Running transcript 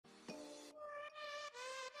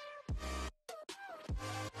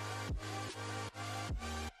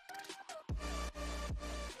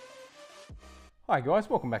Hi guys,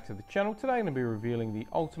 welcome back to the channel. Today I'm going to be revealing the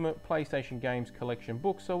Ultimate PlayStation Games Collection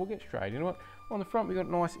book, so we'll get straight into it. On the front we've got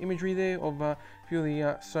nice imagery there of a few of the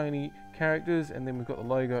Sony characters, and then we've got the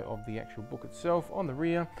logo of the actual book itself. On the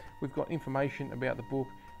rear we've got information about the book.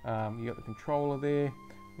 You've got the controller there,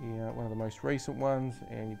 one of the most recent ones,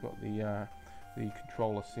 and you've got the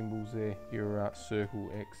controller symbols there, your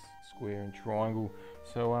circle, X, square and triangle.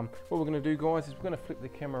 So what we're going to do, guys, is we're going to flip the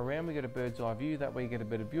camera around. We get a bird's eye view, that way you get a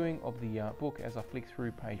better viewing of the book as I flick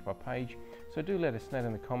through page by page. So do let us know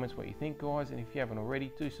in the comments what you think, guys, and if you haven't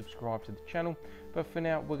already, do subscribe to the channel. But for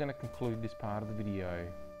now, we're going to conclude this part of the video.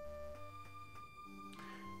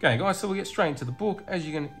 Okay guys, so we'll get straight into the book. As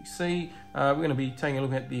you can see, we're going to be taking a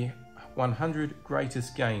look at the 100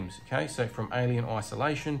 greatest games. Okay, so from Alien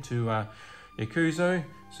Isolation to Yakuza,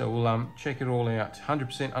 so we'll check it all out.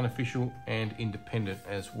 100% unofficial and independent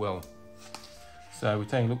as well. So we're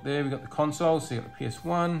taking a look there. We've got the consoles, so you've got the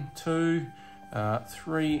PS1, 2,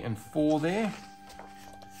 3 and 4 there.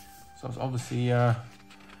 So it's obviously going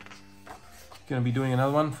to be doing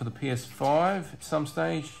another one for the PS5 at some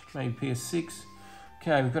stage, maybe PS6.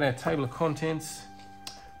 Okay, we've got our table of contents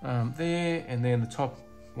there, and then the top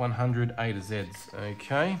 100 A to Zs.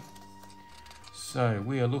 Okay, so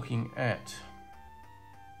we are looking at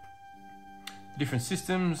different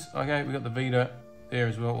systems. Okay, we've got the Vita there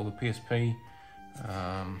as well, or the PSP,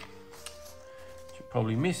 which you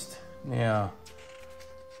probably missed. Now,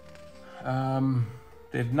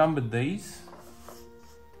 they've numbered these.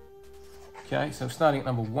 Okay, so starting at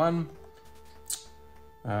number 1,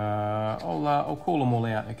 I'll call them all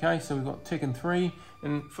out. Okay, so we've got Tekken 3,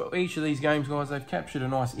 and for each of these games, guys, they've captured a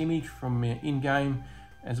nice image from in-game,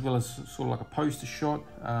 as well as sort of like a poster shot,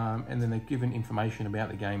 and then they've given information about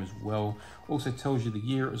the game as well. Also tells you the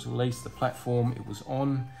year it was released, the platform it was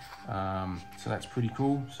on, so that's pretty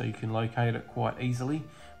cool, so you can locate it quite easily.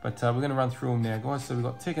 But we're going to run through them now, guys. So we've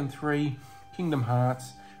got Tekken 3, Kingdom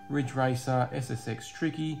Hearts, Ridge Racer, SSX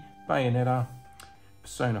Tricky, Bayonetta,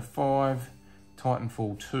 Persona 5,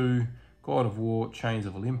 Titanfall 2, God of War, Chains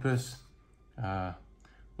of Olympus,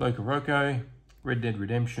 Loco Roco, Red Dead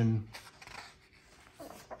Redemption,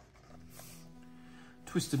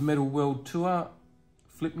 Twisted Metal World Tour,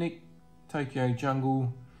 Flipnik, Tokyo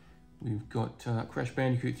Jungle. We've got Crash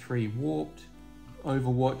Bandicoot 3 Warped,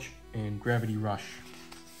 Overwatch and Gravity Rush.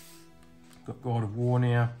 Got God of War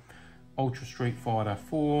now, Ultra Street Fighter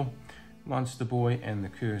 4, Monster Boy and the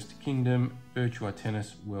Cursed Kingdom, Virtua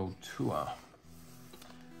Tennis World Tour.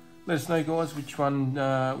 Let us know, guys, which one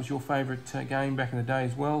was your favourite game back in the day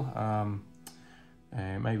as well.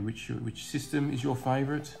 And maybe which system is your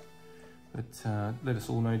favourite. But let us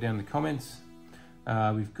all know down in the comments.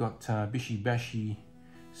 We've got Bishi Bashi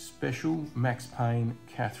Special, Max Payne,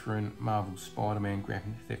 Catherine, Marvel Spider-Man,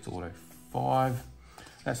 Grand Theft Auto 5.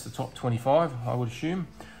 That's the top 25, I would assume.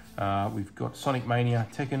 We've got Sonic Mania,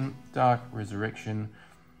 Tekken, Dark Resurrection,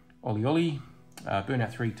 Oli Oli,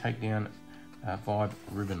 Burnout 3 Takedown, Vibe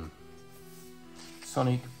Ribbon,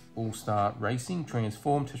 Sonic All-Star Racing,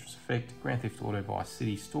 Transform, Tetris Effect, Grand Theft Auto Vice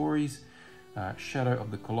City Stories, Shadow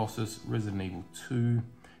of the Colossus, Resident Evil 2,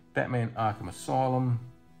 Batman Arkham Asylum.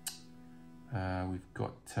 We've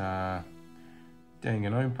got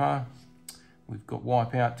Danganronpa. We've got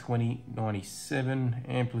Wipeout 2097,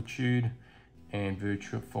 Amplitude, and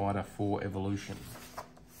Virtua Fighter 4 Evolution.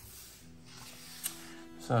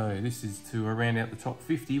 So this is to round out the top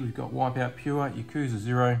 50. We've got Wipeout Pure, Yakuza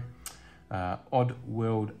 0, Odd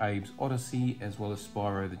World Abe's Odyssey, as well as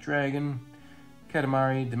Spyro the Dragon,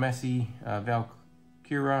 Katamari Damacy,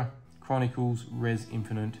 Valkyria Chronicles, Res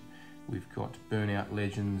Infinite. We've got Burnout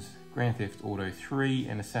Legends, Grand Theft Auto 3,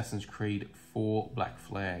 and Assassin's Creed 4 Black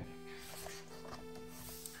Flag.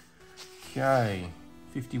 Okay,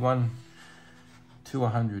 51 to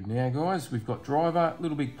 100 now, guys. We've got Driver,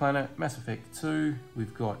 Little Big Planet, Mass Effect 2.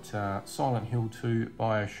 We've got Silent Hill 2,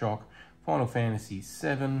 Bioshock, Final Fantasy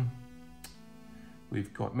 7.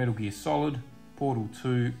 We've got Metal Gear Solid, Portal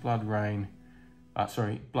 2, Bloodborne,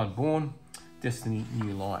 Destiny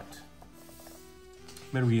New Light.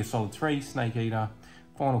 Metal Gear Solid 3, Snake Eater,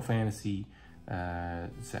 Final Fantasy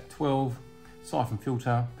 12, Siphon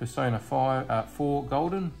Filter, Persona 4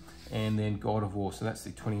 Golden, and then God of War. So that's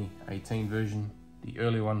the 2018 version. The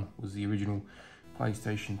earlier one was the original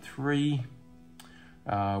PlayStation 3.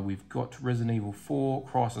 We've got Resident Evil 4,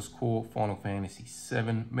 Crisis Core, Final Fantasy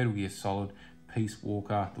 7, Metal Gear Solid, Peace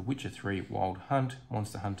Walker, The Witcher 3, Wild Hunt,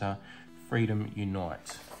 Monster Hunter, Freedom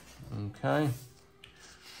Unite. Okay.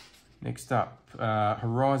 Next up,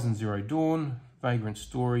 Horizon Zero Dawn, Vagrant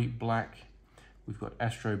Story, Black. We've got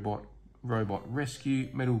Astrobot Robot Rescue,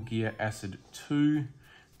 Metal Gear Acid 2,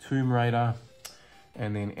 Tomb Raider,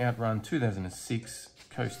 And then Outrun 2006,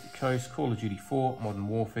 Coast to Coast, Call of Duty 4, Modern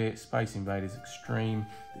Warfare, Space Invaders Extreme,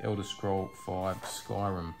 The Elder Scrolls 5,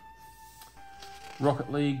 Skyrim.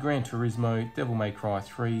 Rocket League, Gran Turismo, Devil May Cry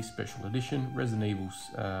 3 Special Edition, Resident Evil,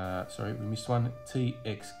 sorry, we missed one,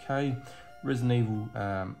 TXK, Resident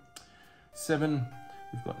Evil 7,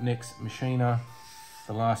 we've got Nex Machina,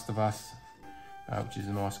 The Last of Us, which is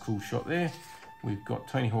a nice cool shot there. We've got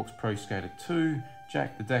Tony Hawk's Pro Skater 2,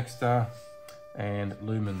 Jack the Daxter, and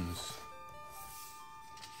Lumens.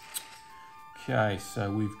 Okay,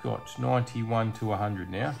 so we've got 91 to 100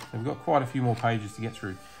 now. So we've got quite a few more pages to get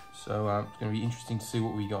through. So it's going to be interesting to see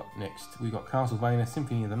what we got next. We've got Castlevania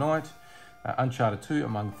Symphony of the Night, Uncharted 2,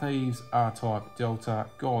 Among Thieves, R-Type, Delta,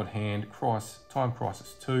 God Hand, Time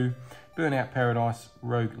Crisis 2, Burnout Paradise,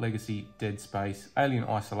 Rogue Legacy, Dead Space, Alien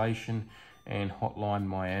Isolation, and Hotline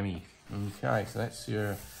Miami. Okay, so that's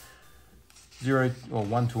your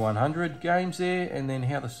 1 to 100 games there, and then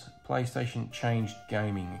how the PlayStation changed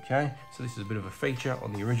gaming. Okay, so this is a bit of a feature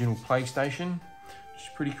on the original PlayStation, which is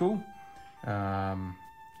pretty cool. So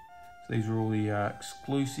these are all the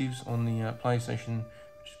exclusives on the PlayStation,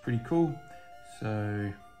 which is pretty cool.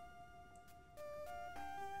 So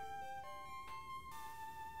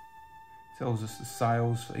tells us the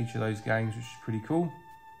sales for each of those games, which is pretty cool.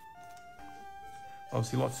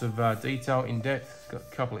 Obviously lots of detail in depth. Got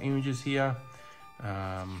a couple of images here.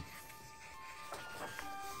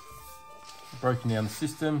 Broken down the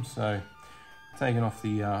system, so taking off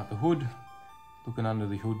the hood, looking under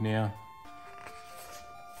the hood now.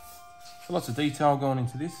 So lots of detail going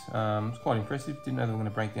into this. It's quite impressive. Didn't know they were going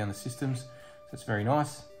to break down the systems, so it's very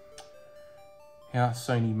nice. How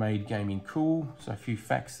Sony made gaming cool. So a few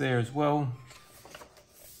facts there as well.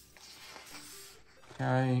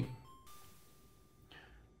 Okay.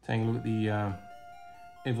 Taking a look at the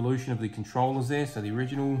evolution of the controllers there. So the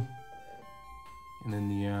original, and then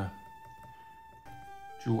the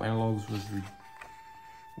dual analogs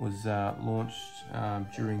was launched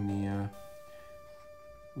during the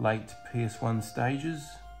late PS1 stages.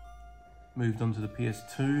 Moved on to the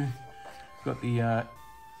PS2. Got the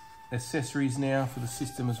accessories now for the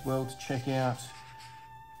system as well to check out.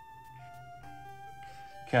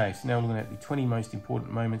 Okay, so now we're looking at the 20 most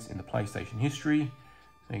important moments in the PlayStation history.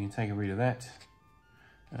 So you can take a read of that.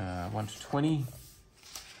 1 to 20.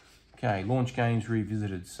 Okay, launch games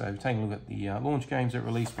revisited. So taking a look at the launch games that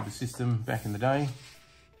released for the system back in the day.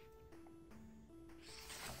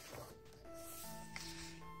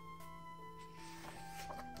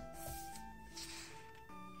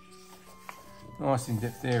 Nice in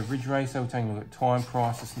depth there, Ridge Racer. We're taking a look at Time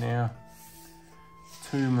Crisis now.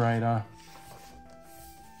 Tomb Raider.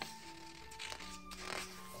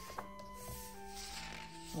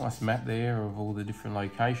 Nice map there of all the different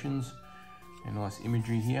locations and nice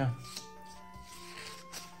imagery here.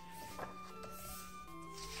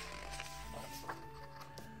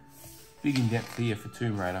 Big in depth here for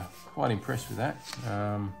Tomb Raider. Quite impressed with that.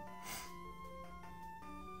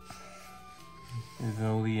 There's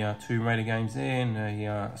all the Tomb Raider games there, and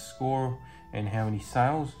a score and how many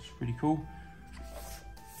sales. It's pretty cool.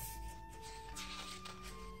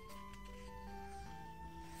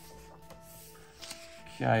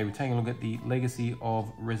 Okay, we're taking a look at the legacy of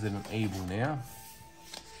Resident Evil now.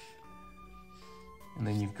 And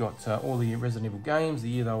then you've got all the Resident Evil games, the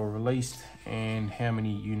year they were released, and how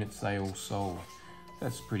many units they all sold.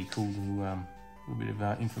 That's pretty cool, little bit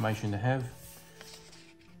of information to have.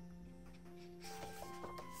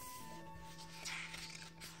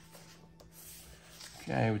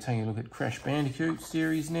 Okay, we're taking a look at Crash Bandicoot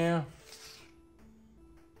series now.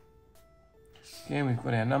 Again, we've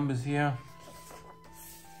got our numbers here.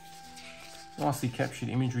 Nicely captured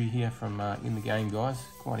imagery here from in the game, guys.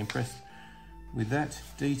 Quite impressed with that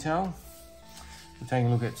detail. We're taking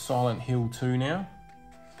a look at Silent Hill 2 now.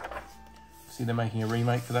 See, they're making a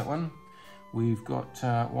remake for that one. We've got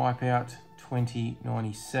Wipeout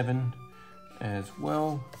 2097 as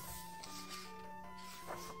well.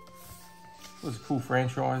 It was a cool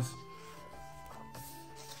franchise.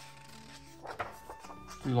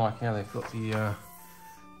 Do like how they've got the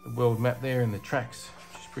world map there and the tracks,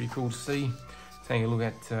 which is pretty cool to see. Taking a look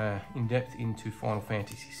at in depth into Final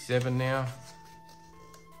Fantasy VII now.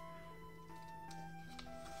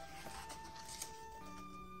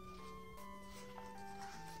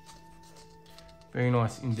 Very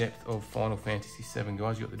nice in depth of Final Fantasy VII,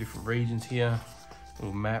 guys. You've got the different regions here,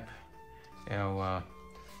 little map, our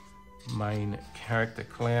main character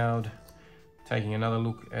Cloud. Taking another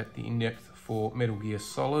look at the in depth for Metal Gear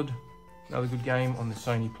Solid, another good game on the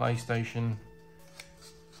Sony PlayStation.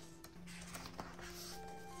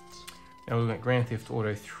 Now we're looking at Grand Theft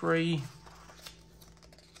Auto 3.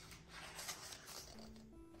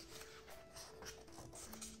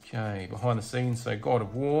 Okay, behind the scenes, so God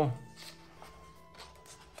of War.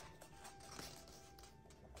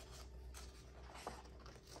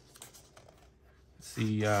 It's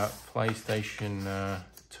the PlayStation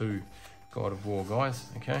 2 God of War, guys,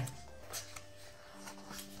 okay?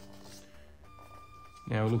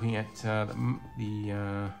 Now we're looking at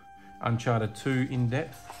the Uncharted 2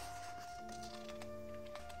 in-depth.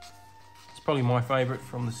 It's probably my favourite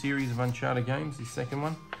from the series of Uncharted games, the second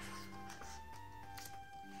one.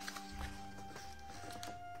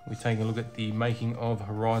 We're taking a look at the making of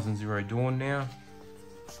Horizon Zero Dawn now.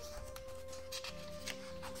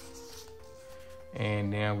 And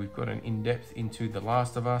now we've got an in-depth into The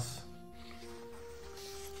Last of Us.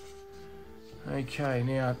 Okay,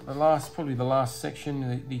 now probably the last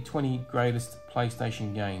section, the 20 greatest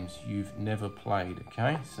PlayStation games you've never played,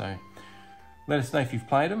 okay? So let us know if you've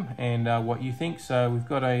played them and what you think. So we've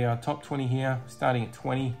got a top 20 here, starting at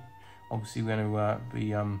 20. Obviously we're going to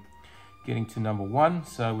be getting to number 1.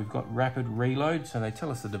 So we've got Rapid Reload. So they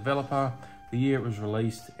tell us the developer, the year it was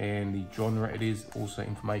released, and the genre it is, also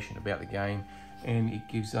information about the game. And it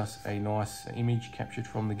gives us a nice image captured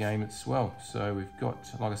from the game as well. So we've got,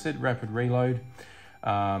 like I said, Rapid Reload,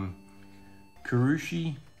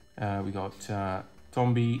 Kurushi, we got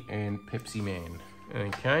Tombi and Pepsi Man.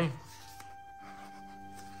 Okay.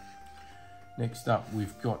 Next up,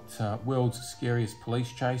 we've got World's Scariest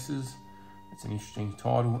Police Chasers. That's an interesting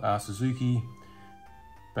title. Suzuki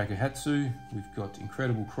Bakuhatsu. We've got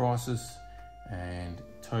Incredible Crisis and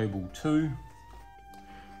Tobal 2.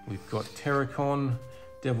 We've got Terracon,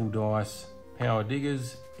 Devil Dice, Power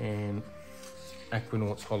Diggers, and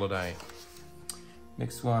Aquanaut's Holiday.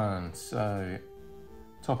 Next one, so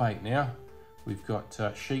top 8 now. We've got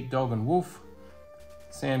Sheepdog and Wolf,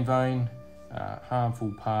 Sandvane,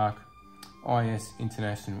 Harmful Park, IS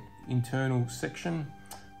Internal Section.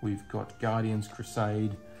 We've got Guardians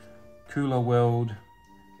Crusade, Cooler World,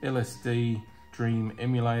 LSD, Dream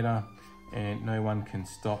Emulator, and No One Can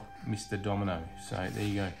Stop Mr. Domino. So there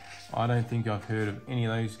you go. I don't think I've heard of any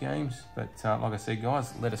of those games, but like I said,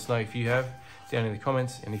 guys, let us know if you have down in the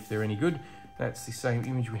comments and if they're any good. That's the same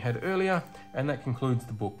image we had earlier, and that concludes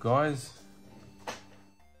the book, guys.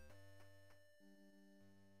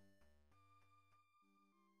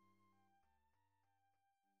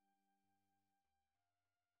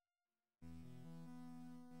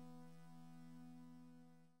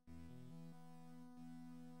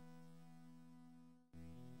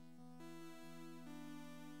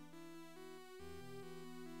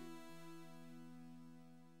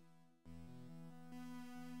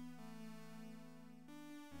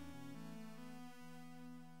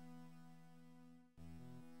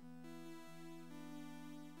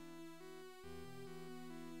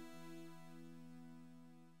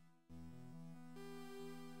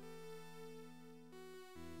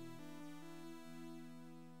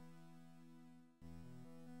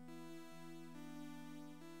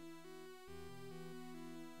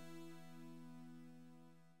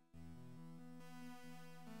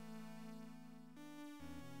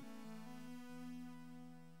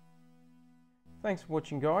 Thanks for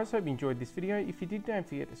watching, guys. Hope you enjoyed this video. If you did, don't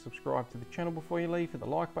forget to subscribe to the channel before you leave. Hit the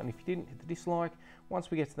like button. If you didn't, hit the dislike. Once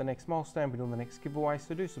we get to the next milestone, we're doing the next giveaway,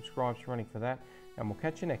 so do subscribe if you're running for that, and we'll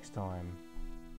catch you next time.